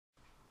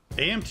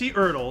AMT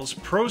Ertl's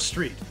Pro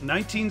Street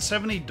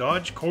 1970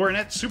 Dodge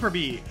Coronet Super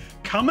B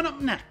coming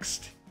up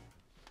next.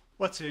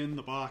 What's in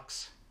the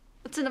box?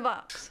 What's in the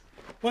box?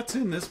 What's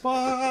in this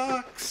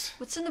box?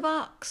 What's in the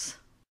box?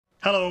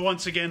 Hello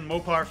once again,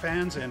 Mopar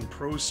fans and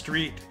Pro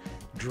Street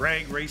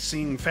drag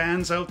racing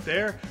fans out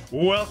there.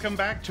 Welcome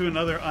back to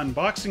another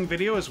unboxing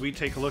video as we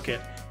take a look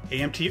at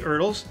AMT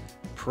Ertl's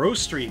Pro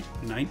Street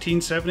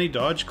 1970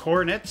 Dodge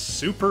Coronet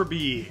Super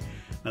B.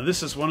 Now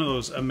this is one of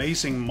those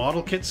amazing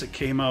model kits that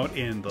came out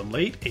in the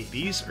late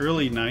 80s,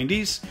 early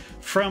 90s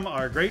from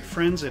our great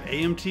friends at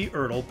AMT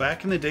Ertl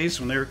back in the days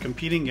when they were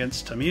competing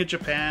against Tamiya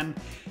Japan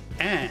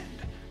and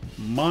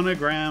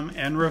Monogram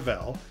and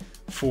Revell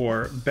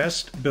for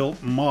best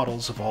built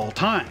models of all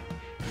time.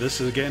 This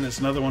again is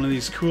another one of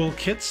these cool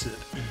kits that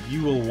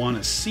you will want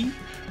to see.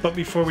 But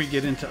before we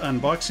get into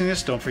unboxing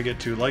this, don't forget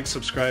to like,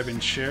 subscribe,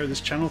 and share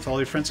this channel with all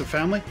your friends and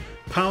family.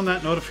 Pound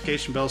that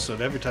notification bell so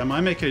that every time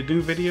I make a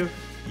new video,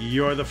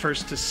 you're the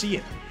first to see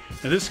it.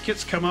 Now this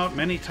kit's come out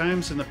many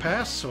times in the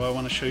past, so I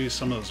want to show you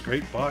some of those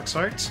great box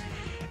arts.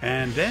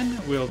 And then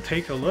we'll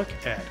take a look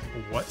at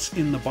what's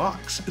in the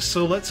box.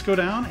 So let's go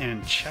down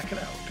and check it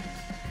out.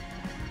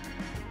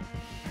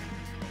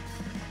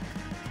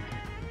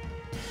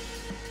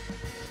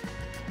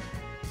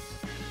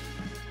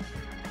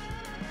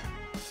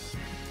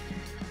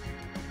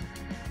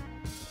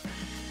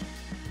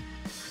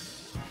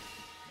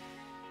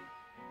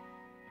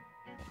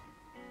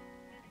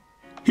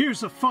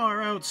 Here's a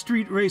far-out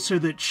street racer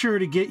that's sure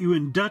to get you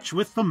in Dutch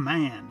with the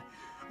man.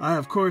 I,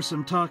 of course,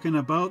 am talking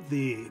about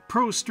the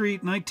Pro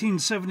Street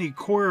 1970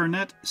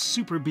 Coronet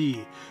Super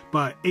B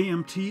by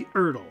AMT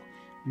Ertl.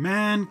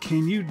 Man,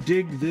 can you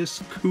dig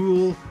this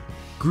cool,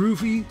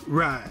 groovy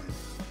ride.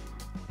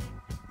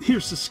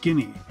 Here's the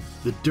skinny,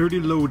 the dirty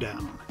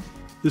lowdown.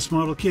 This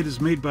model kit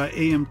is made by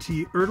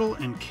AMT Ertl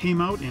and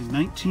came out in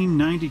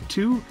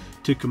 1992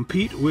 to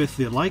compete with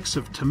the likes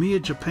of Tamiya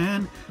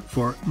Japan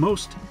for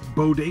most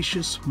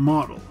bodacious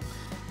model.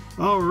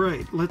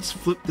 Alright, let's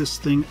flip this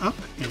thing up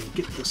and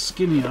get the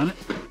skinny on it.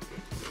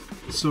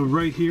 So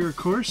right here, of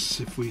course,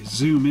 if we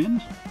zoom in,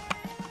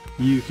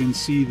 you can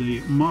see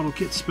the model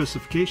kit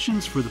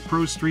specifications for the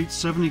Pro Street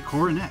 70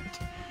 Coronet.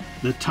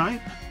 The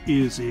type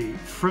is a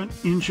front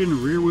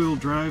engine rear-wheel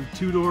drive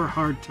two-door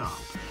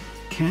hardtop.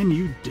 Can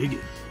you dig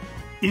it?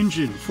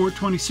 Engine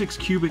 426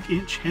 cubic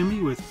inch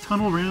Hemi with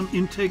tunnel ram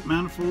intake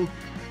manifold,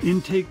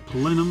 intake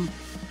plenum,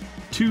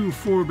 2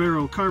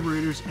 4-barrel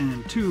carburetors,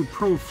 and 2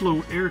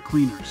 ProFlow air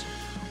cleaners.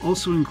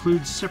 Also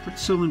includes separate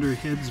cylinder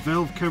heads,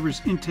 valve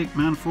covers, intake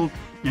manifold,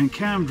 and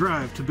cam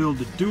drive to build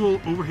a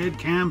dual overhead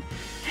cam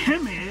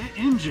Hemi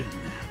engine.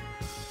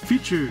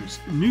 Features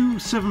new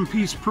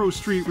 7-piece Pro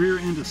Street rear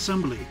end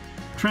assembly,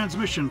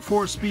 transmission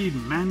 4-speed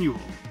manual.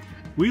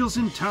 Wheels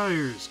and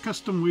tires,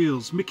 custom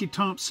wheels, Mickey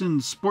Thompson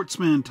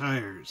Sportsman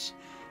tires.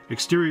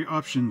 Exterior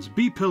options,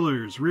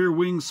 B-pillars, rear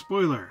wing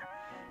spoiler.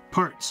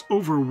 Parts,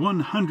 over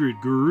 100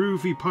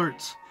 groovy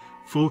parts.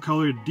 Full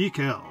colored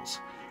decals.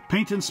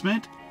 Paint and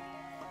cement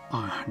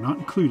are not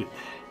included.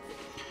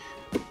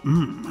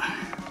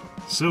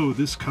 So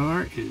this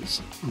car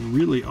is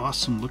really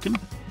awesome looking.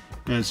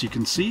 As you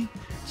can see,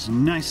 it's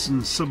nice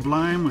and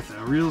sublime with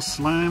a real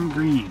slime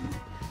green.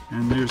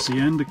 And there's the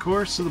end, of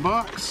course, of the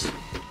box.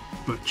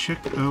 But check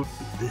out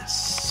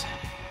this.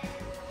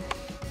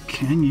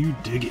 Can you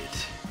dig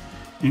it?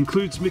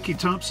 Includes Mickey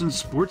Thompson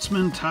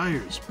Sportsman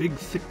tires, big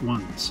thick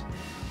ones.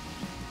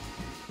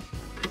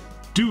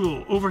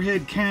 Dual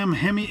overhead cam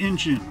Hemi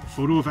engine,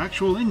 photo of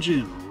actual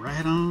engine,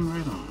 right on,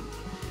 right on.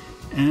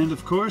 And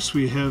of course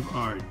we have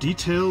our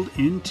detailed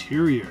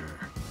interior.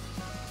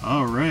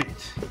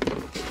 Alright,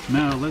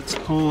 now let's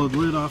pull the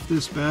lid off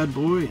this bad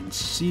boy and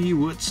see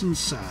what's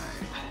inside.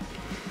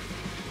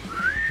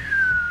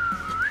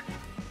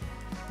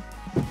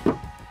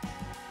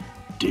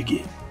 Dig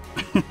it.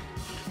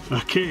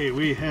 Okay,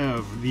 we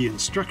have the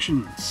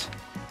instructions.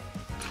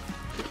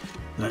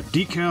 That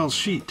decal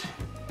sheet.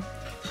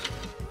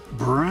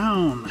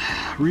 Brown.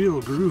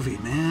 Real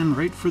groovy, man.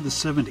 Right for the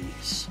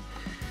 70s.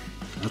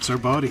 That's our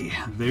body.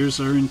 There's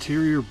our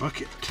interior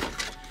bucket.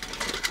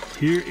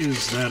 Here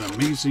is that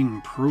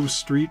amazing Pro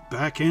Street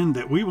back end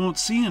that we won't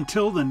see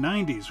until the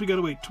 90s. We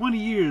gotta wait 20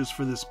 years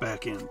for this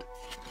back end.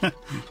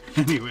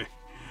 Anyway.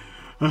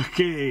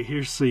 Okay,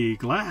 here's the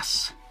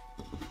glass.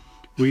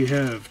 We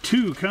have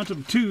 2, count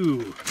them,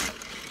 2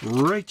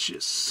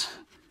 righteous,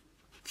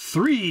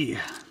 3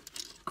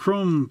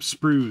 chrome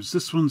sprues.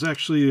 This one's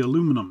actually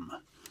aluminum,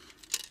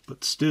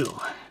 but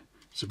still,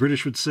 as the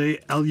British would say,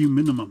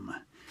 aluminum.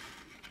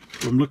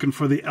 I'm looking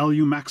for the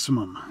alu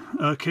maximum.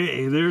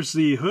 Okay, there's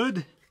the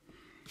hood,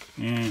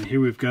 and here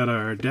we've got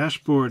our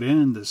dashboard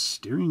and the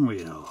steering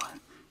wheel.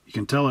 You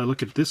can tell I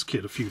look at this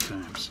kit a few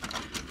times.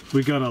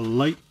 We got a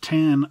light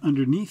tan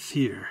underneath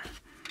here.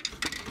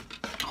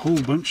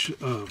 Whole bunch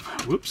of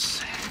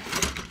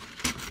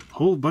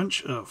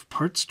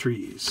parts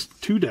trees,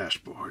 2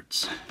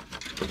 dashboards.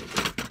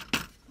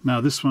 Now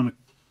this one,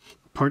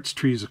 parts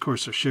trees of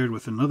course are shared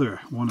with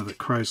another one of the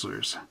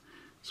Chryslers,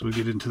 so we'll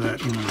get into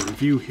that in our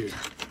review here.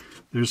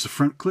 There's the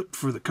front clip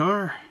for the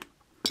car,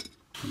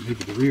 or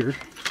maybe the rear.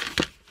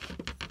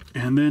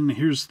 And then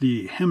here's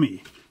the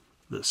Hemi,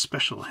 the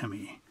special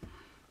Hemi.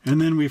 And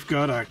then we've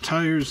got our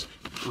tires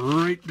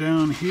right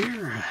down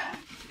here.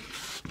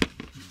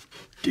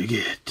 Dig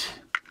it.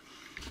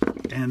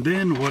 And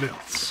then what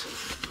else?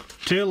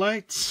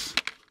 Taillights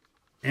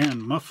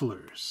and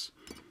mufflers.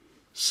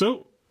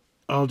 So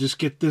I'll just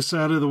get this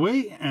out of the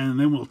way and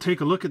then we'll take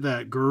a look at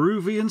that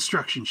groovy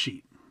instruction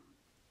sheet.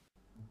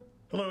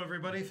 Hello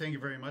everybody, thank you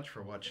very much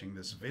for watching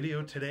this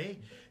video today.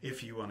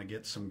 If you want to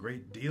get some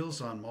great deals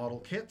on model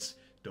kits,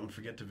 don't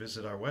forget to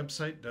visit our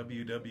website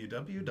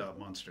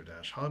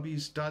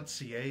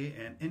www.monster-hobbies.ca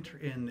and enter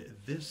in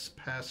this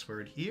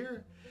password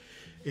here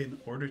in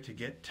order to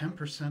get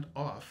 10%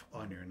 off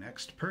on your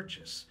next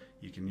purchase.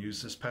 You can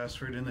use this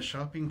password in the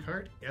shopping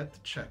cart at the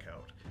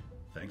checkout.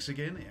 Thanks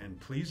again, and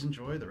please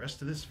enjoy the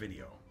rest of this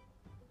video.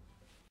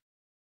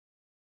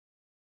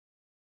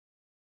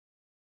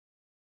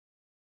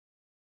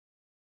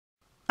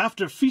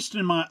 After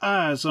feasting my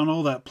eyes on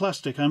all that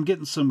plastic, I'm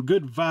getting some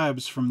good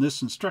vibes from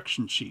this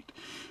instruction sheet.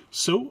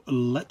 So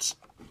let's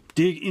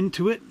dig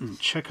into it and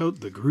check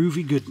out the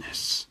groovy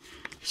goodness.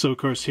 So of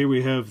course here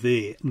we have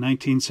the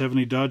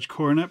 1970 Dodge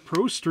Coronet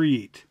Pro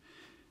Street.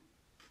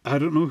 I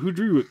don't know who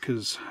drew it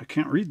because I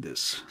can't read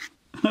this.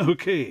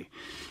 Okay,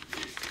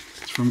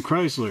 it's from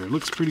Chrysler.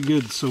 Looks pretty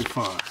good so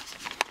far.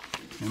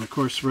 And of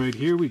course right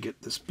here we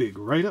get this big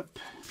write-up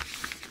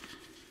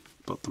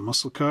about the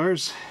muscle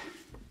cars.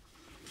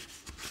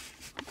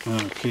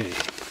 Okay,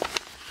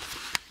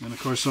 and of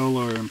course all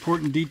our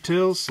important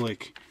details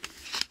like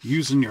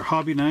using your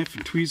hobby knife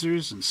and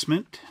tweezers and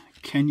cement.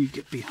 Can you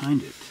get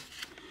behind it?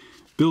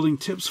 Building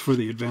tips for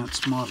the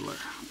advanced modeler.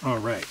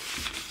 Alright,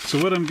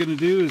 so what I'm going to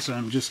do is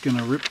I'm just going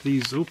to rip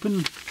these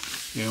open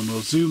and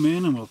we'll zoom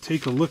in and we'll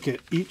take a look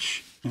at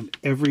each and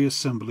every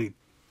assembly.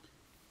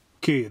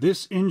 Okay,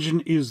 this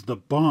engine is the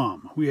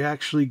bomb. We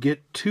actually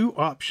get two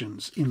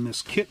options in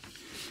this kit,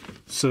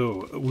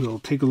 so we'll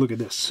take a look at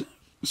this.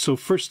 So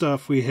first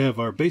off, we have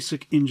our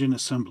basic engine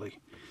assembly.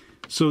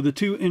 So the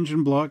two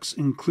engine blocks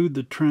include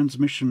the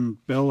transmission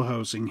bell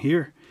housing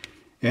here,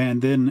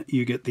 and then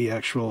you get the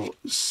actual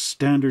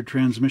standard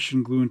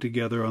transmission glued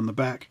together on the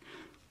back.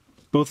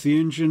 Both the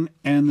engine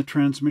and the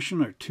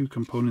transmission are two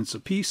components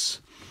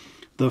apiece.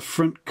 The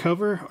front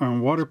cover, our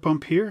water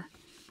pump here,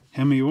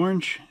 Hemi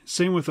orange.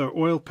 Same with our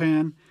oil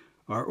pan,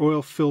 our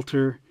oil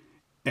filter,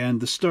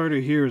 and the starter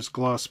here is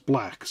gloss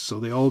black, so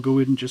they all go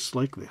in just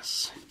like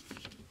this.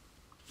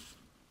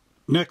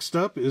 Next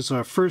up is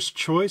our first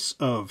choice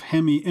of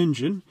Hemi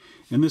engine,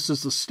 and this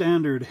is the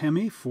standard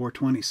Hemi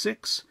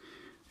 426.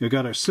 We've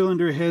got our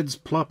cylinder heads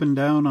plopping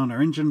down on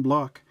our engine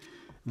block,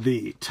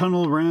 the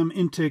tunnel ram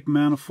intake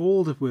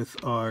manifold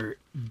with our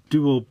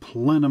dual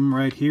plenum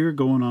right here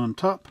going on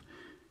top,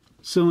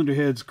 cylinder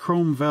heads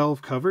chrome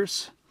valve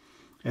covers,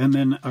 and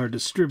then our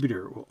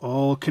distributor will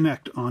all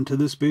connect onto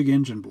this big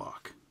engine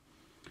block.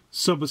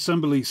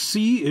 Subassembly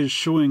C is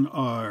showing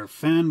our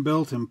fan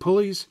belt and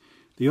pulleys,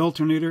 the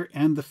alternator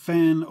and the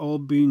fan all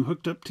being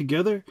hooked up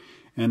together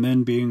and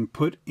then being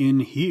put in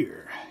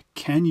here.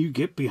 Can you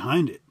get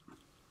behind it?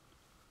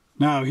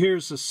 Now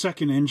here's the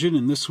second engine,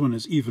 and this one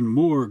is even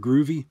more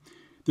groovy.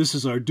 This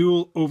is our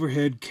dual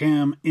overhead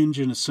cam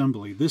engine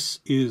assembly. This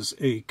is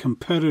a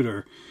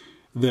competitor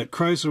that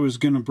Chrysler was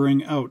going to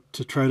bring out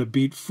to try to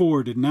beat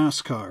Ford in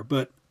NASCAR,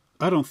 but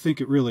I don't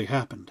think it really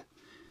happened.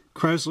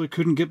 Chrysler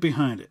couldn't get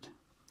behind it.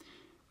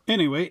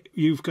 Anyway,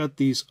 you've got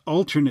these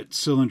alternate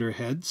cylinder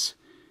heads,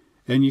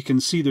 and you can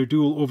see their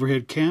dual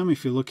overhead cam.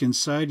 If you look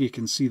inside, you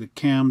can see the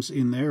cams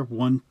in there.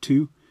 1,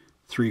 2,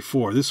 3,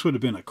 4. This would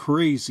have been a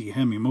crazy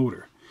Hemi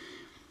motor.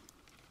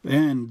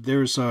 And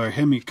there's our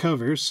Hemi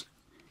covers.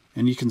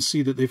 And you can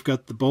see that they've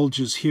got the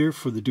bulges here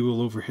for the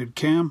dual overhead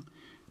cam.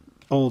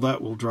 All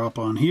that will drop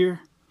on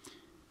here.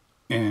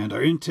 And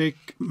our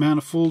intake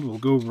manifold will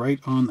go right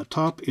on the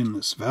top in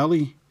this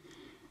valley.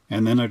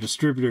 And then our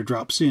distributor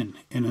drops in.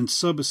 And in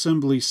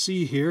subassembly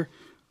C here,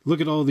 look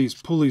at all these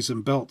pulleys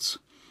and belts.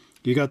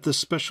 You got this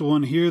special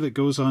one here that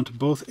goes onto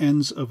both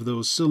ends of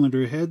those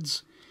cylinder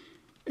heads.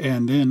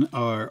 And then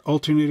our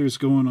alternators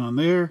going on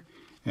there.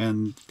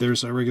 And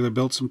there's our regular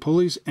belts and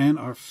pulleys and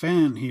our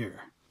fan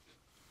here.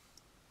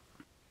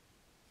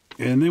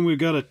 And then we've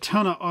got a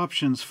ton of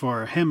options for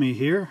our Hemi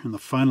here in the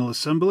final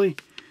assembly.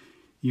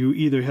 You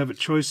either have a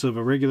choice of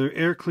a regular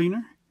air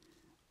cleaner,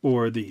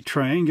 or the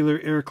triangular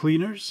air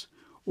cleaners,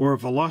 or a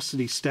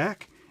velocity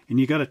stack. And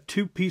you got a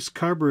two-piece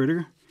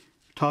carburetor,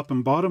 top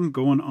and bottom,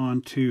 going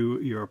on to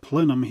your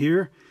plenum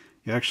here.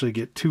 You actually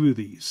get two of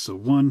these, so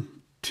 1,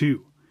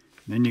 2.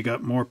 Then you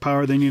got more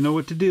power than you know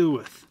what to deal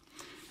with.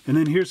 And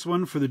then here's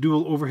one for the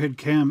dual overhead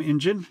cam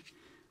engine.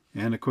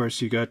 And of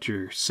course you got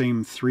your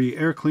same 3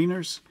 air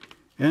cleaners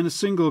and a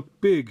single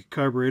big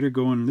carburetor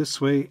going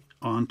this way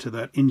onto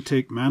that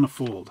intake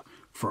manifold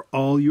for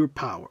all your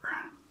power.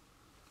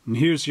 And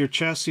here's your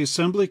chassis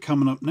assembly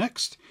coming up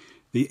next,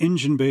 the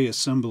engine bay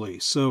assembly.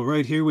 So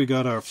right here we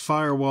got our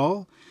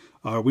firewall,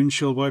 our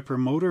windshield wiper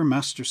motor,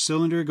 master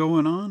cylinder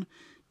going on,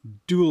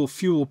 dual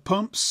fuel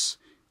pumps,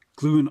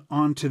 gluing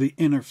onto the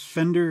inner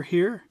fender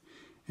here,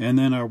 and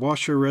then our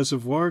washer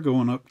reservoir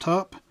going up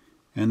top,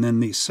 and then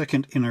the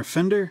second inner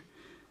fender.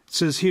 It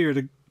says here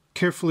to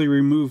carefully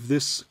remove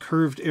this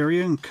curved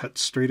area and cut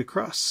straight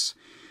across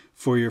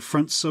for your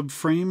front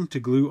subframe to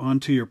glue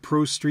onto your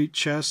Pro Street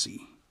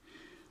chassis.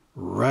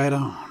 Right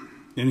on.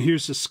 And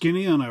here's the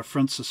skinny on our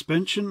front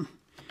suspension.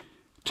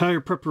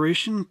 Tire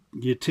preparation,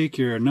 you take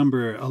your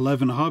number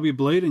 11 hobby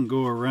blade and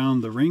go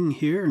around the ring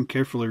here and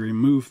carefully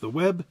remove the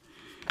web.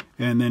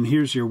 And then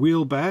here's your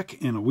wheel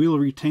back and a wheel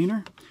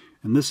retainer.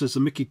 And this is the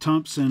Mickey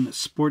Thompson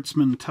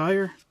Sportsman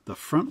tire, the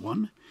front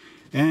one.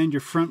 And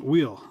your front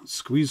wheel.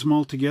 Squeeze them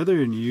all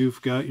together and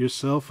you've got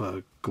yourself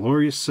a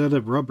glorious set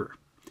of rubber.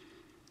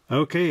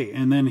 Okay,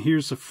 and then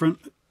here's the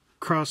front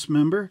cross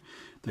member,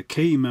 the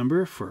K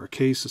member for a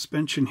K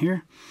suspension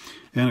here.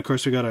 And of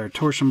course we got our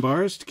torsion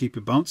bars to keep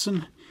you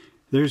bouncing.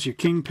 There's your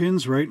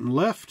kingpins right and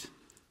left.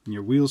 And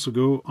your wheels will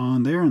go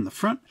on there in the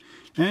front.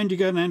 And you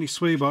got an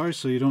anti-sway bar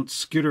so you don't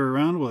skitter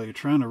around while you're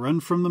trying to run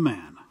from the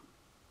man.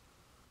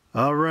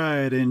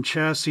 Alright, in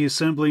chassis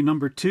assembly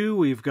number 2,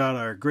 we've got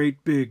our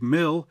great big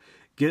mill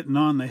getting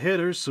on the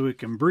header so it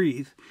can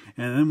breathe.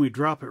 And then we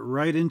drop it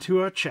right into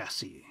our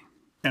chassis.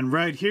 And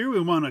right here we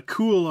want to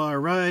cool our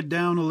ride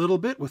down a little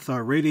bit with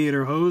our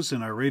radiator hose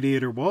and our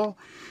radiator wall.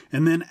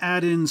 And then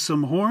add in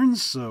some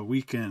horns so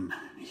we can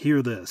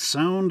hear the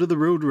sound of the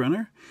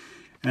Roadrunner.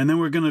 And then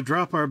we're going to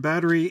drop our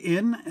battery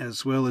in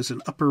as well as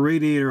an upper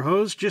radiator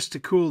hose just to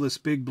cool this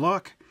big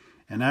block.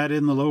 And add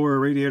in the lower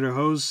radiator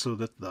hose so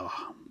that the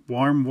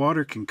warm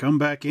water can come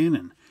back in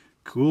and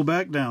cool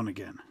back down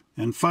again.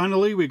 And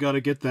finally we got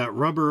to get that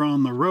rubber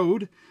on the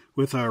road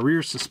with our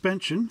rear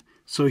suspension.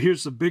 So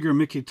here's the bigger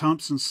Mickey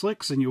Thompson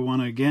slicks, and you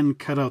want to again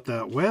cut out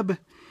that web.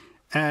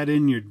 Add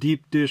in your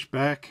deep dish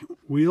back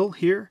wheel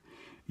here,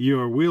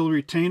 your wheel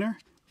retainer,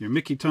 your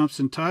Mickey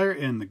Thompson tire,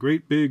 and the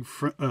great big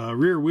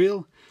rear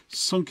wheel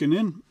sunken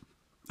in.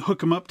 Hook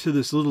them up to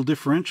this little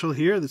differential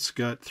here that's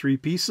got 3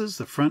 pieces,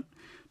 the front,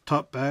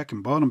 top, back,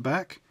 and bottom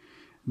back.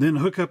 Then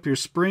hook up your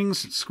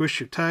springs and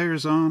squish your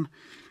tires on.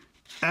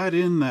 Add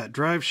in that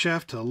drive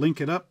shaft to link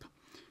it up.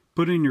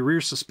 Put in your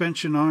rear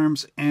suspension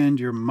arms and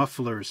your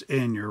mufflers,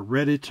 and you're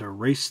ready to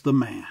race the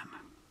man.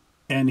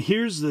 And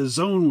here's the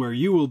zone where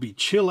you will be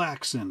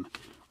chillaxing,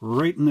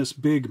 right in this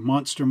big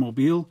monster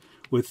mobile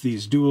with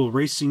these dual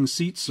racing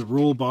seats, a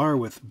roll bar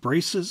with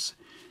braces.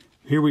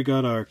 Here we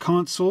got our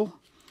console.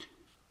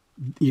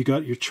 You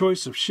got your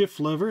choice of shift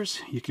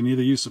levers. You can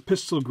either use a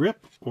pistol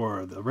grip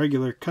or the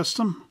regular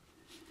custom.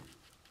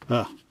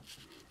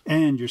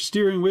 And your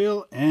steering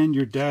wheel and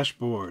your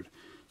dashboard.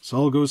 This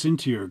all goes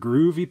into your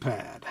groovy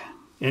pad.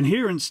 And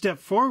here in step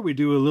 4 we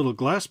do a little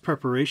glass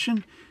preparation.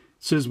 It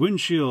says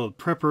windshield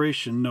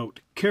preparation note.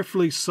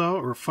 Carefully saw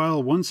or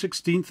file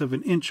 1/16 of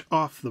an inch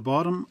off the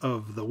bottom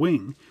of the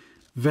wing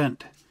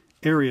vent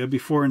area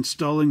before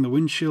installing the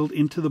windshield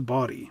into the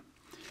body.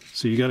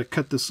 So you got to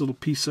cut this little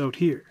piece out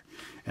here.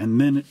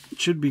 And then it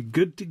should be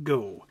good to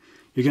go.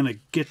 You're going to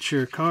get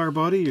your car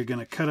body. You're going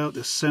to cut out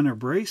the center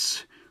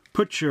brace.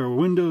 Put your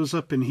windows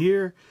up in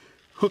here.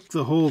 Hook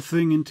the whole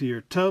thing into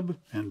your tub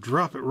and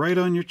drop it right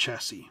on your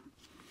chassis.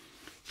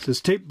 It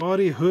says tape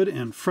body, hood,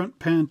 and front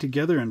pan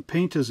together and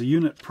paint as a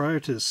unit prior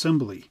to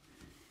assembly.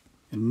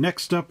 And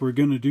next up we're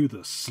going to do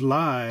the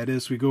slide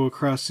as we go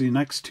across the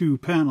next 2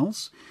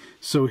 panels.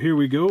 So here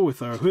we go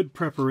with our hood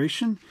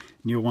preparation.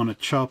 And you'll want to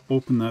chop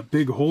open that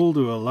big hole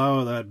to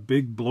allow that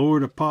big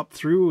blower to pop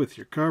through with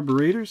your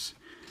carburetors.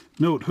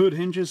 Note, hood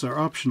hinges are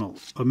optional.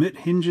 Omit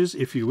hinges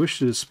if you wish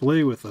to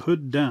display with the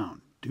hood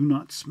down. Do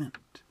not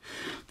cement.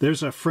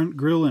 There's our front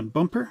grille and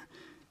bumper,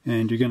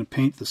 and you're going to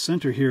paint the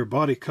center here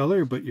body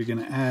color, but you're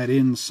going to add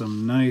in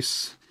some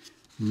nice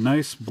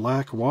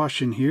black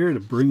wash in here to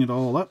bring it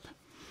all up.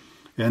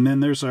 And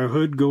then there's our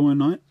hood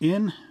going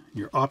in,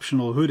 your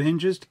optional hood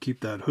hinges to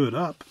keep that hood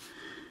up.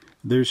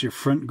 There's your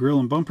front grille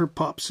and bumper,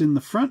 pops in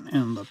the front,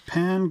 and the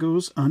pan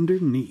goes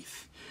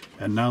underneath.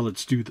 And now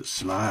let's do the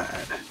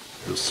slide.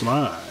 The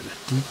slide.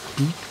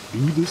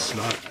 Do the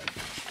slide.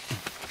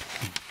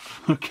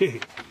 Okay.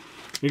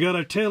 We got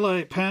our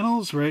taillight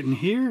panels right in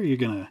here. You're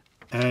going to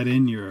add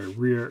in your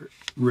rear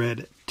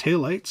red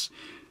taillights.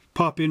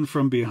 Pop in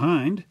from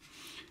behind.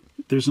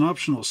 There's an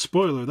optional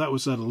spoiler. That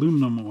was that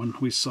aluminum one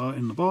we saw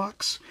in the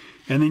box.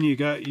 And then you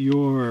got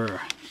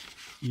your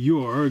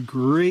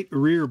great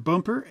rear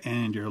bumper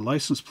and your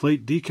license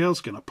plate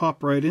decals going to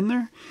pop right in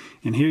there.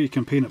 And here you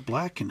can paint it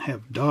black and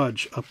have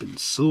Dodge up in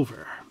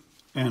silver.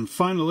 And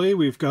finally,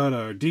 we've got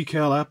our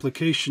decal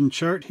application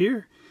chart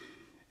here.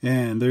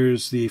 And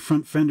there's the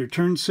front fender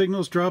turn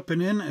signals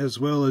dropping in, as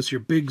well as your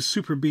big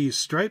Super B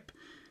stripe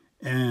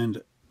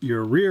and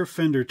your rear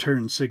fender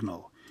turn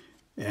signal.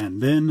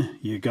 And then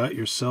you got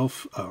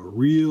yourself a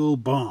real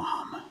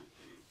bomb.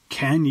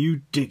 Can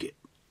you dig it?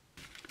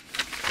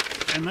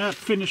 And that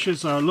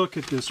finishes our look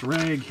at this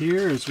rag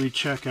here as we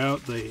check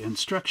out the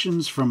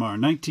instructions from our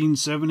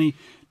 1970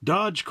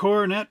 Dodge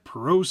Coronet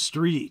Pro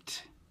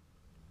Street.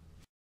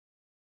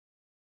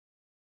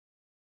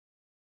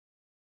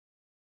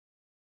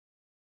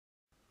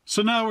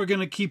 So now we're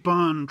going to keep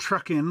on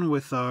trucking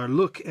with our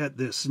look at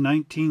this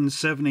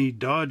 1970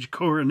 Dodge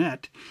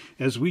Coronet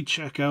as we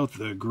check out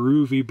the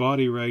groovy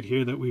body right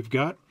here that we've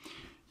got.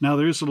 Now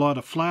there's a lot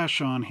of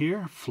flash on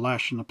here,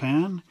 flash in the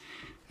pan,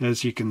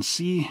 as you can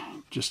see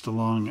just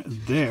along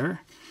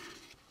there.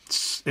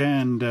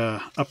 And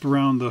up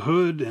around the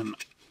hood, and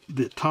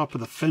the top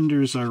of the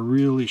fenders are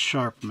really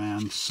sharp,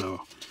 man,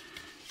 so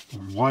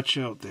watch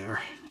out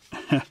there.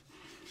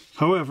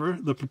 However,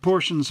 the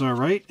proportions are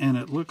right and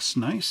it looks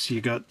nice.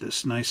 You got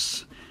this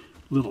nice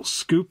little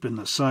scoop in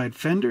the side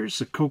fenders,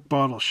 a Coke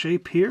bottle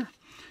shape here,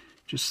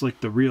 just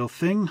like the real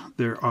thing.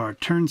 There are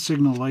turn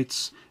signal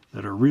lights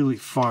that are really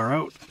far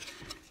out.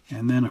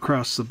 And then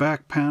across the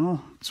back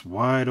panel, it's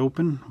wide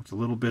open with a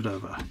little bit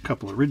of a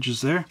couple of ridges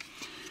there.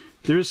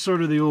 There's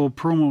sort of the old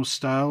promo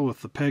style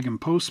with the peg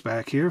and post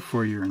back here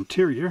for your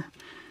interior.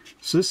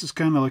 So this is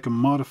kind of like a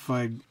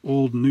modified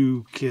old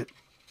new kit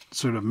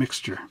sort of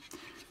mixture.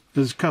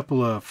 There's a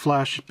couple of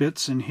flash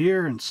bits in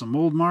here and some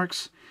mold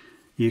marks.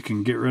 You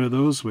can get rid of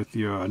those with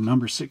your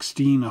number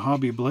 16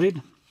 hobby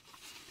blade.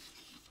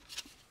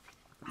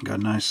 Got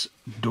a nice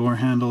door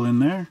handle in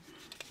there.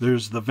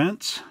 There's the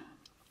vents.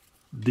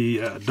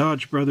 The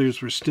Dodge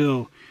brothers were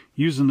still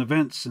using the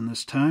vents in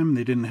this time.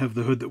 They didn't have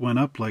the hood that went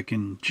up like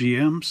in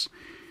GM's.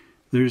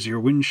 There's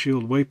your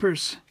windshield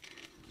wipers.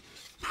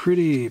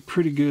 Pretty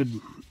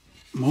good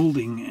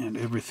molding and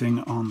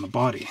everything on the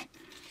body.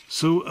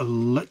 So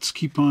let's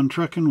keep on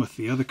trucking with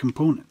the other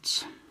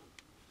components.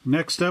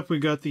 Next up we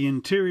got the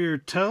interior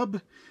tub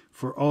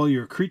for all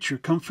your creature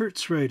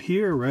comforts right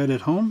here, right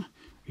at home.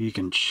 You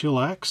can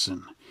chillax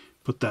and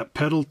put that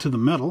pedal to the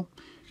metal.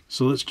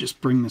 So let's just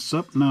bring this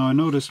up. Now I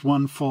noticed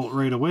one fault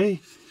right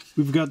away.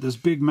 We've got this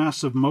big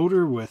massive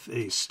motor with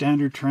a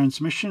standard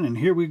transmission, and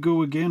here we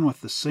go again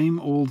with the same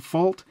old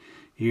fault.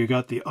 You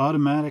got the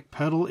automatic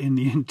pedal in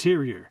the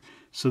interior.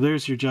 So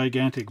there's your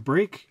gigantic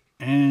brake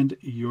and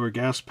your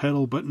gas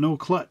pedal, but no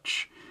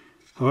clutch.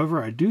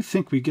 However, I do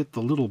think we get the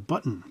little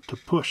button to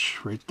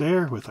push right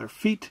there with our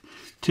feet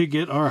to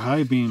get our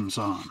high beams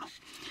on.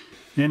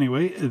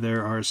 Anyway,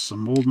 there are some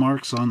mold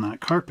marks on that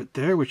carpet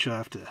there, which I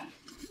have to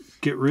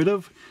get rid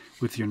of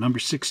with your number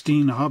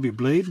 16 hobby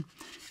blade.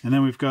 And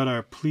then we've got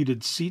our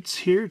pleated seats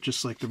here,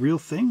 just like the real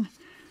thing.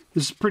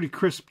 This is pretty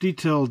crisp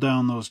detail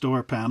down those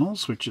door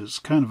panels, which is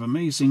kind of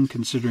amazing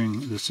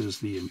considering this is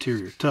the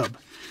interior tub.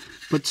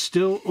 But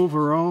still,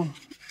 overall,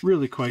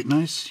 really quite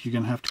nice. You're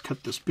going to have to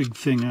cut this big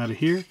thing out of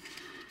here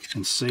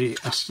and say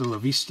hasta la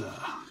vista.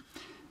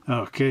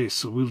 Okay,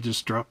 so we'll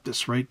just drop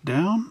this right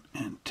down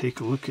and take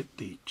a look at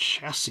the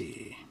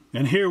chassis.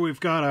 And here we've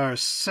got our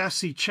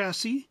sassy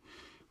chassis,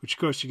 which of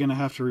course you're going to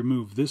have to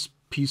remove this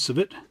piece of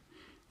it.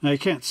 Now you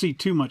can't see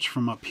too much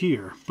from up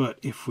here, but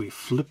if we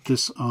flip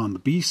this on the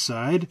B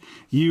side,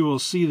 you will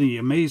see the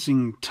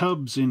amazing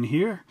tubs in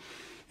here.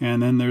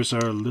 And then there's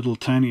our little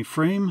tiny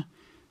frame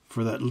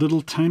for that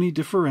little tiny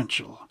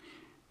differential.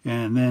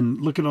 And then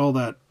look at all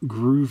that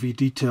groovy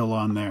detail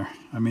on there.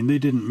 I mean, they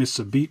didn't miss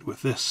a beat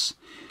with this.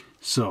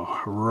 So,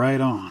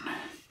 right on.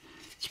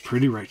 It's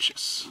pretty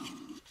righteous.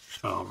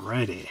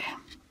 Alrighty.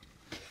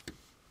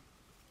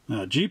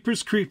 Now,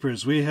 Jeepers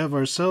Creepers, we have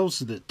ourselves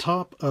the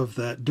top of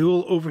that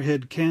dual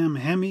overhead cam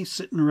Hemi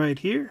sitting right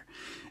here,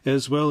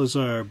 as well as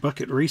our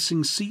bucket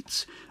racing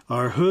seats,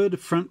 our hood,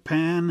 front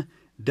pan,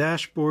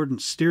 dashboard, and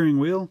steering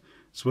wheel,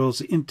 as well as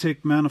the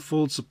intake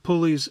manifolds, the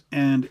pulleys,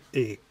 and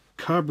a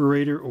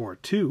carburetor or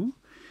two,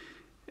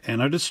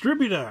 and our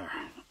distributor.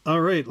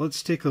 Alright,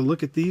 let's take a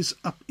look at these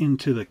up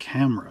into the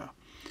camera.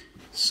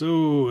 So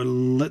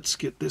let's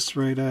get this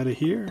right out of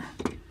here,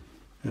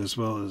 as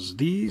well as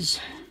these.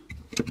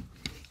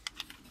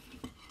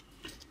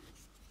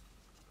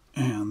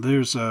 And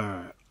there's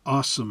our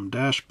awesome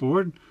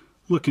dashboard,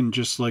 looking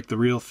just like the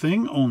real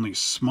thing, only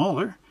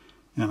smaller.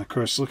 And of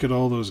course, look at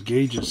all those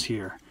gauges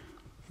here.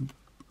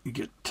 You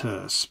get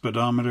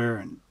speedometer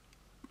and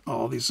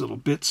all these little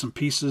bits and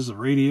pieces of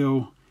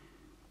radio,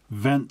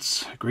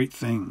 vents, great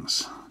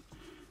things.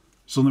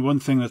 There's only one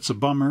thing that's a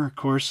bummer, of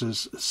course,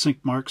 is sink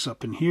marks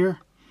up in here.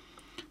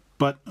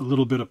 But a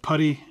little bit of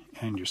putty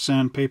and your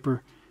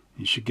sandpaper,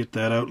 you should get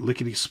that out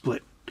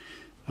lickety-split.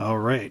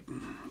 Alright,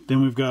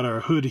 then we've got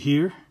our hood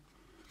here,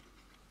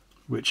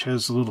 which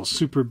has a little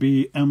Super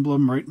B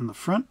emblem right in the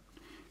front.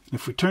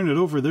 If we turn it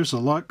over, there's a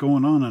lot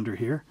going on under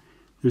here.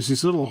 There's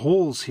these little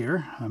holes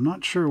here. I'm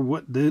not sure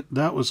what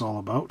that was all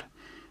about.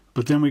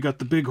 But then we got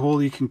the big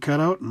hole you can cut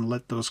out and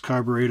let those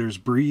carburetors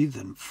breathe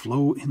and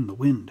flow in the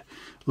wind.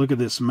 Look at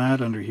this mat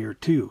under here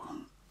too.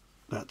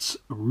 That's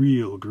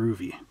real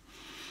groovy.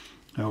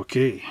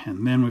 Okay,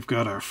 and then we've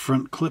got our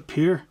front clip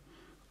here.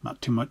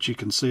 Not too much you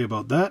can say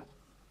about that.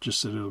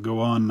 Just that it'll go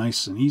on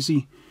nice and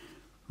easy.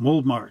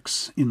 Mold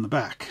marks in the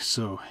back.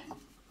 So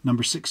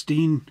number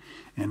 16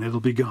 and it'll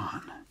be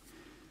gone.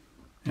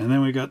 And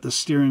then we got the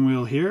steering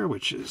wheel here,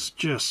 which is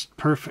just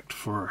perfect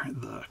for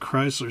the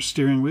Chrysler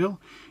steering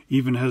wheel.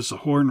 Even has a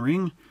horn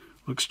ring.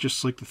 Looks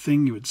just like the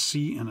thing you would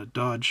see in a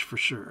Dodge for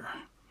sure.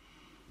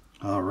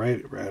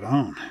 Alright, right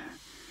on.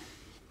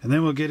 And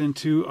then we'll get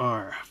into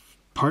our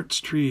parts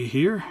tree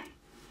here.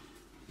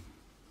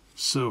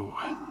 So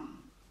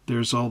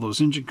there's all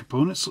those engine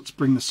components. Let's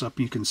bring this up.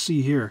 You can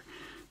see here,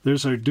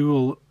 there's our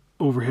dual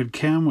overhead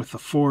cam with the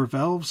 4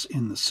 valves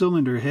in the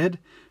cylinder head.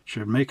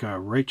 Should make a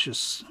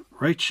righteous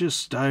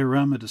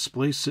diorama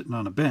display sitting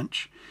on a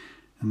bench.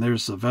 And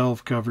there's the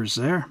valve covers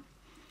there.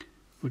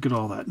 Look at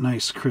all that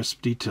nice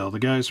crisp detail. The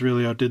guys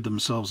really outdid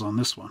themselves on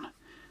this one.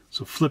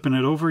 So flipping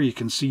it over, you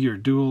can see your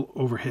dual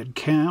overhead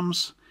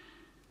cams.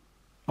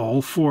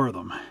 All 4 of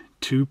them,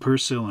 2 per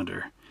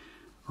cylinder.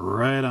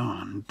 Right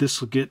on.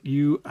 This will get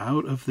you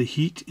out of the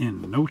heat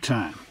in no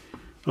time.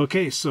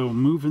 Okay, so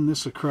moving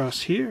this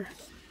across here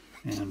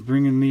and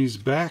bringing these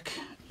back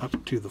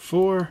up to the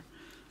fore,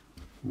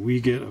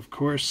 we get, of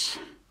course,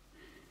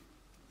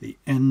 the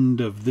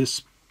end of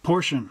this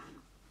portion.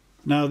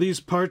 Now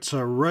these parts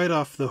are right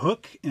off the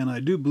hook, and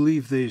I do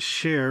believe they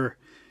share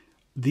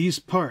these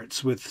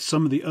parts with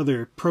some of the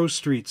other Pro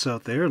Streets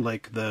out there,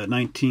 like the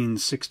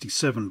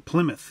 1967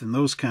 Plymouth and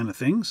those kind of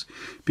things,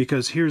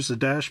 because here's the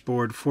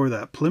dashboard for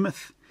that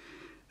Plymouth.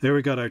 There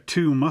we got our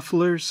 2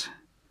 mufflers,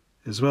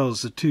 as well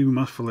as the 2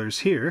 mufflers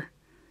here.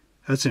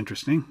 That's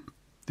interesting.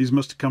 These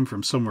must have come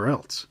from somewhere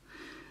else.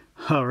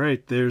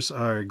 Alright, there's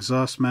our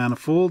exhaust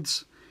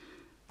manifolds,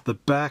 the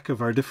back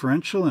of our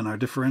differential, and our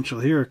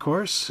differential here, of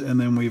course, and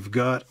then we've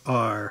got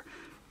our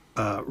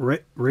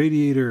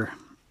radiator,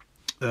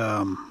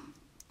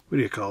 what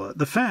do you call it?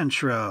 The fan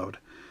shroud.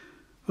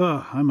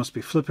 Oh, I must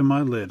be flipping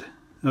my lid.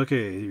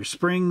 Okay, your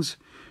springs,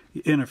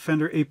 your inner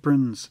fender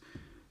aprons,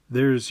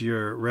 there's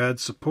your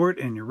rad support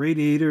and your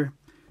radiator,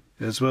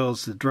 as well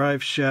as the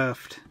drive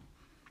shaft,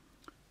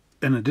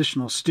 an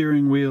additional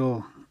steering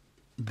wheel,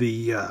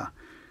 the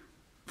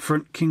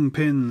front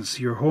kingpins,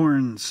 your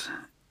horns,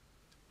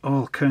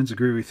 all kinds of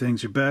groovy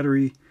things, your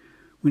battery,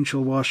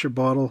 windshield washer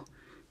bottle.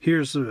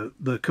 Here's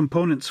the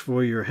components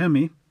for your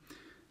Hemi,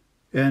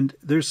 and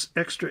there's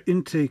extra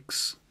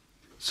intakes,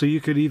 so you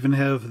could even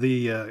have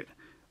the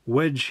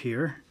wedge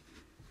here,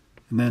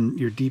 and then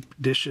your deep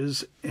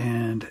dishes,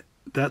 and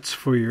that's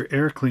for your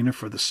air cleaner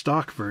for the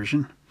stock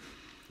version.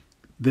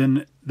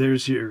 Then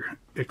there's your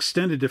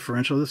extended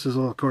differential. This is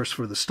all, of course,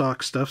 for the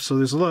stock stuff, so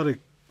there's a lot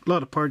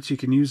of parts you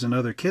can use in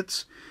other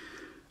kits,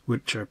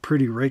 which are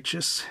pretty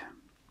righteous.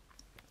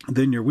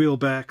 Then your wheel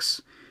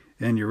backs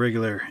and your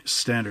regular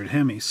standard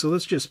Hemi. So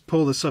let's just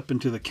pull this up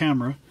into the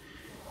camera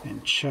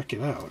and check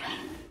it out.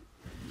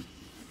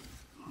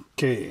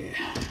 Okay,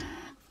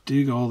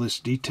 dig all this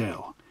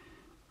detail.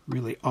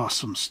 Really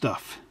awesome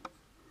stuff.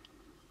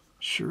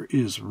 Sure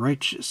is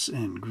righteous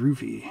and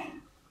groovy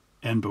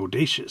and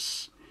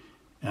bodacious.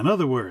 And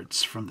other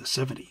words from the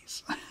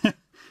 70s.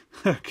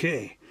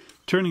 Okay,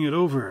 turning it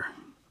over.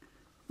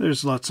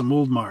 There's lots of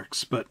mold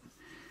marks, but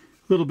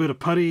a little bit of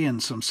putty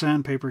and some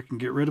sandpaper can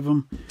get rid of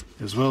them,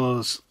 as well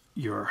as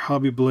your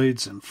hobby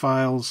blades and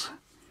files.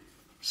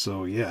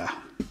 So yeah.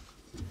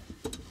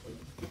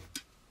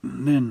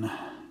 And then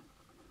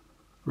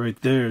right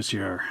there's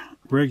your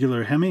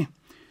regular Hemi.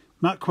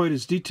 Not quite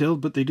as detailed,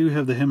 but they do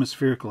have the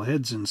hemispherical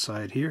heads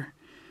inside here.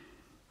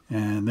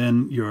 And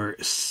then your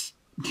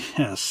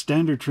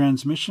standard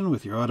transmission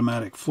with your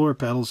automatic floor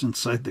pedals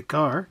inside the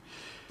car.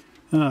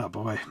 Oh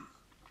boy.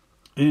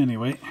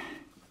 Anyway,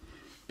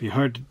 be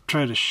hard to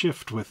try to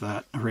shift with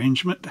that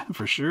arrangement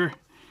for sure.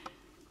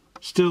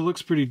 Still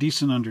looks pretty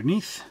decent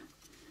underneath.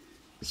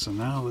 So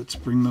now let's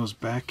bring those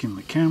back in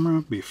the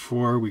camera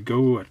before we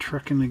go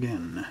a-trucking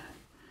again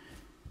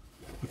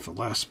with the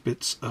last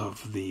bits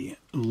of the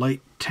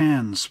light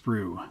tan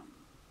sprue.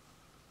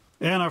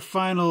 And our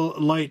final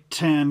light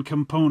tan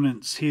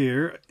components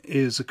here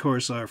is, of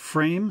course, our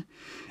frame.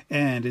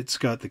 And it's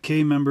got the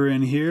K-member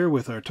in here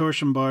with our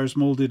torsion bars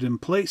molded in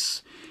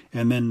place.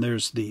 And then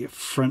there's the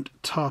front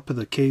top of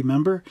the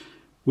K-member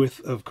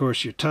with, of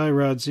course, your tie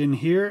rods in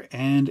here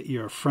and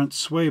your front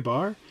sway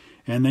bar.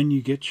 And then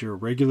you get your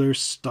regular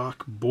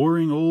stock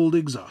boring old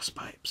exhaust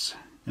pipes.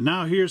 And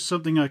now here's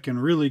something I can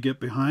really get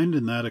behind,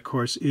 and that, of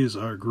course, is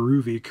our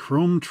groovy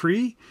chrome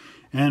tree.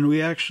 And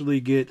we actually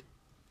get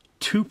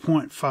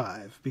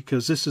 2.5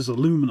 because this is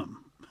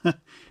aluminum.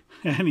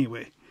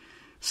 Anyway,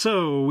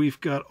 so we've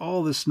got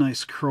all this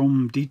nice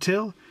chrome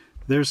detail.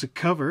 There's a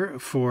cover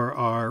for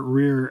our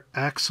rear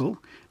axle.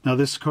 Now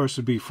this, of course,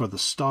 would be for the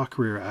stock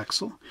rear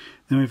axle.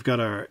 Then we've got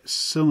our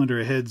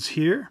cylinder heads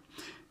here,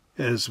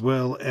 as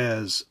well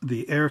as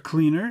the air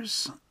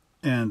cleaners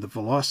and the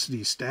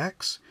velocity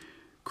stacks,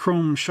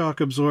 chrome shock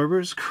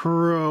absorbers,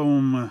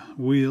 chrome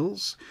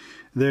wheels.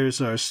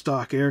 There's our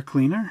stock air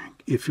cleaner,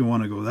 if you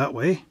want to go that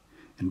way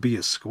and be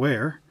a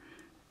square.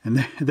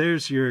 And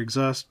there's your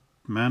exhaust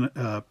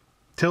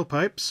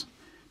tailpipes,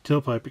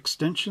 tailpipe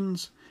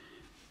extensions.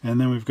 And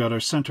then we've got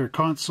our center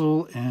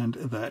console and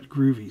that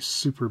groovy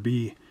Super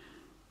B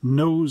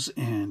nose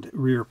and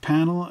rear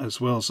panel,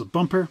 as well as a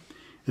bumper.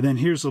 And then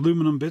here's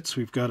aluminum bits.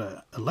 We've got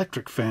an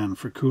electric fan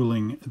for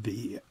cooling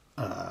the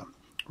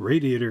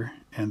radiator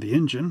and the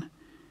engine.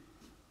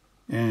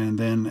 And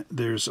then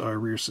there's our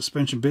rear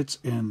suspension bits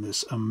and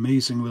this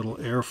amazing little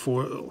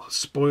airfoil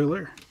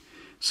spoiler.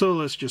 So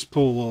let's just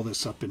pull all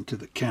this up into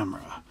the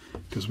camera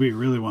because we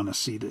really want to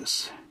see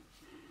this.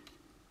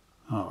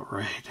 All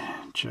right,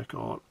 Check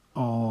out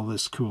all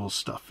this cool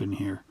stuff in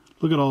here.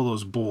 Look at all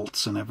those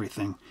bolts and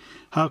everything.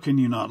 How can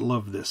you not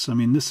love this? I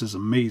mean, this is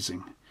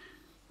amazing.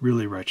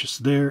 Really righteous.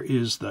 There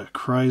is the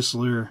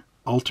Chrysler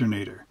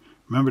alternator.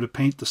 Remember to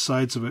paint the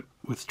sides of it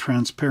with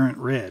transparent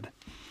red.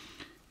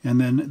 And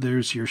then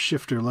there's your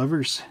shifter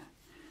levers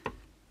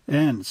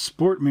and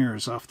sport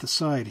mirrors off the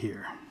side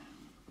here.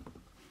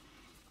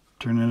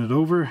 Turning it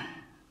over.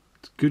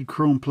 It's good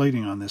chrome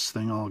plating on this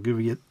thing. I'll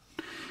give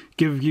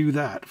you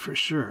that for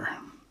sure.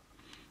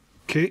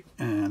 Okay,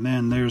 and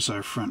then there's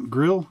our front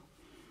grille.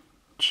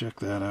 Check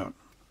that out.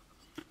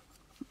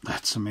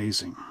 That's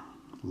amazing.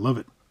 Love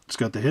it. It's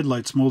got the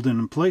headlights molded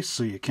in place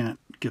so you can't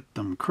get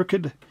them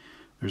crooked.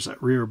 There's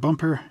that rear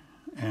bumper,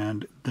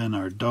 and then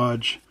our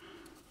Dodge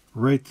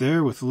right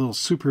there with a little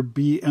Super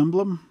B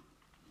emblem.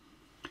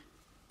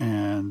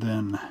 And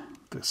then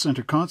the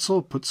center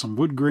console, put some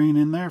wood grain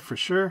in there for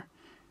sure.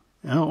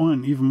 Oh,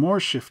 and even more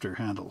shifter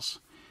handles.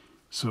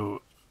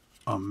 So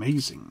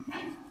amazing.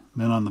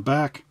 Then on the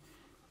back,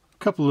 a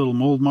couple little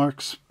mold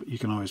marks, but you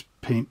can always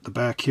paint the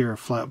back here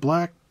flat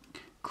black.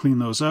 Clean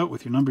those out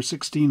with your number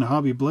 16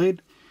 hobby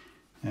blade,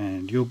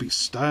 and you'll be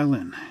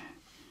styling.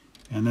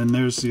 And then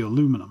there's the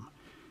aluminum.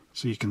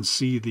 So you can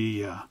see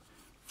the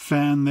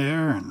fan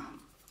there and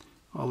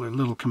all their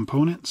little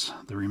components,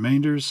 the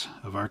remainders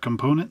of our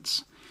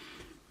components.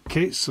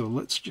 Okay, so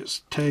let's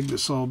just tag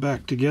this all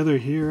back together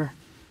here.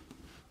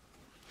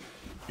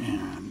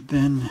 And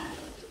then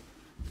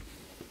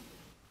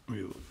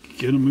we'll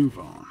get a move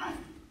on.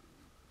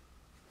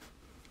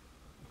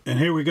 And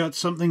here we got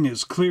something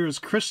as clear as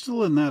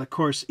crystal, and that of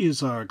course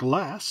is our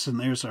glass. And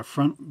there's our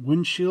front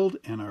windshield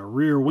and our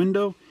rear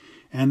window,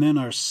 and then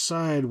our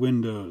side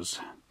windows,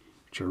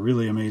 which are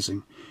really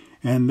amazing.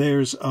 And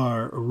there's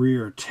our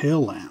rear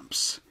tail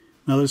lamps.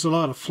 Now there's a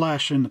lot of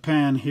flash in the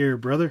pan here,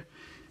 brother,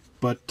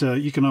 but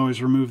you can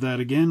always remove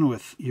that again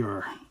with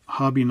your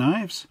hobby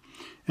knives.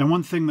 And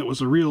one thing that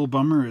was a real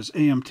bummer is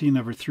AMT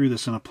never threw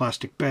this in a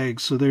plastic bag,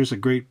 so there's a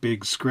great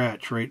big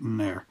scratch right in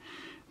there.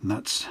 And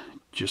that's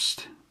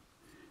just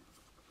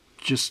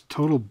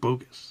total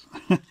bogus.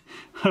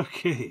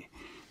 Okay,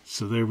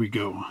 so there we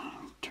go.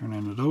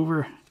 Turning it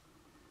over.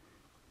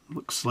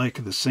 Looks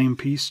like the same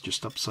piece,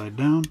 just upside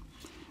down.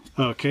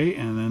 Okay,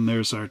 and then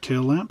there's our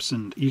tail lamps,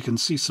 and you can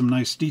see some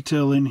nice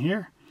detail in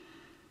here.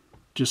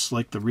 Just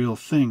like the real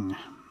thing.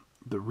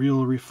 The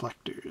real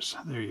reflectors.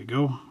 There you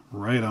go.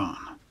 Right on.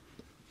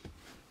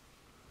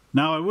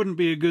 Now, I wouldn't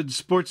be a good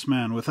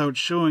sportsman without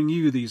showing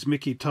you these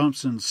Mickey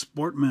Thompson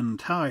Sportman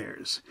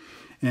tires.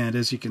 And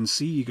as you can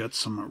see, you got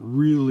some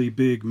really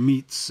big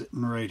meat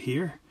sitting right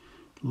here.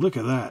 Look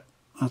at that.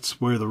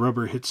 That's where the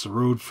rubber hits the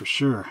road for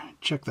sure.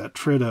 Check that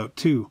tread out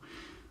too.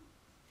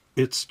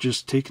 It's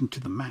just taken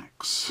to the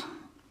max.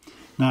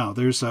 Now,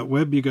 there's that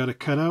web you got to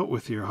cut out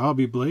with your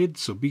hobby blade,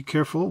 so be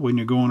careful when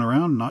you're going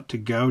around not to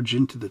gouge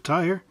into the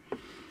tire.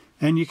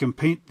 And you can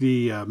paint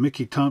the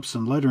Mickey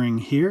Thompson lettering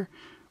here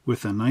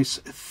with a nice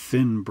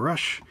thin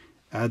brush.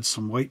 Add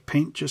some white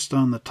paint just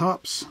on the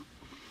tops.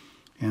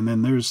 And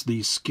then there's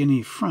the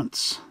skinny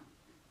fronts,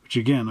 which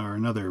again are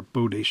another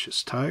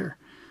bodacious tire.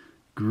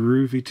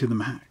 Groovy to the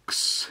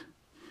max.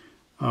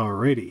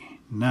 Alrighty,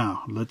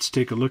 now let's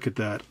take a look at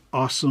that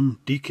awesome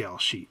decal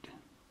sheet.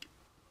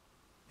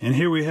 And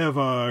here we have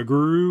our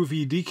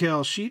groovy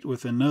decal sheet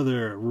with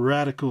another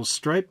radical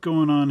stripe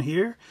going on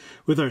here,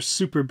 with our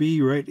Super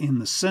B right in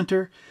the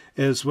center,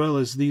 as well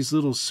as these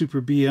little Super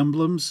B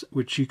emblems,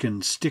 which you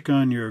can stick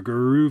on your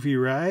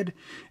groovy ride.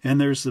 And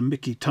there's the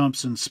Mickey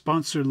Thompson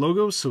sponsor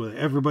logo, so that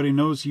everybody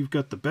knows you've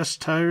got the best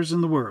tires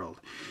in the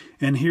world.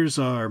 And here's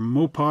our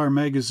Mopar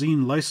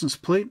magazine license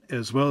plate,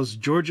 as well as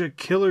Georgia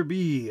Killer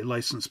Bee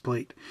license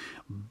plate.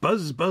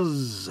 Buzz,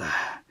 buzz.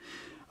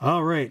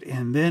 All right,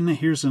 and then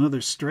here's another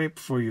stripe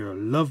for your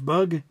love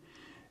bug.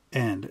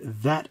 And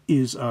that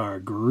is our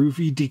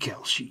groovy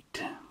decal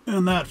sheet.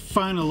 And that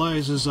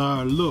finalizes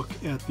our look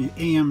at the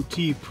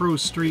AMT Pro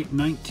Street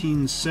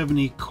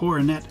 1970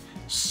 Coronet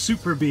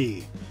Super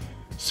B.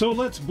 So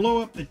let's blow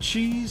up the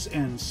cheese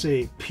and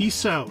say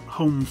peace out,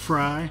 home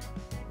fry.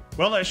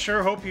 Well, I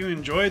sure hope you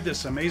enjoyed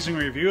this amazing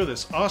review of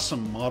this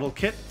awesome model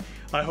kit.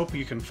 I hope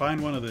you can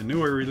find one of the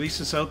newer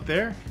releases out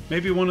there.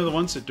 Maybe one of the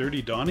ones that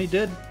Dirty Donnie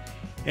did.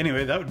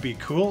 Anyway, that would be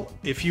cool.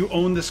 If you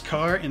owned this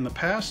car in the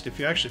past, if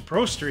you actually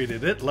Pro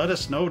Streeted it, let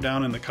us know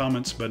down in the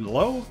comments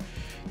below.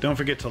 Don't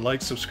forget to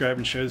like, subscribe,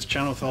 and share this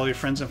channel with all your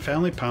friends and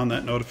family. Pound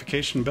that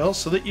notification bell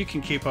so that you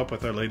can keep up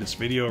with our latest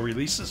video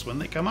releases when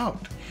they come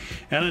out.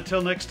 And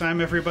until next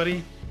time,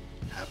 everybody,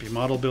 happy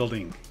model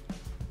building.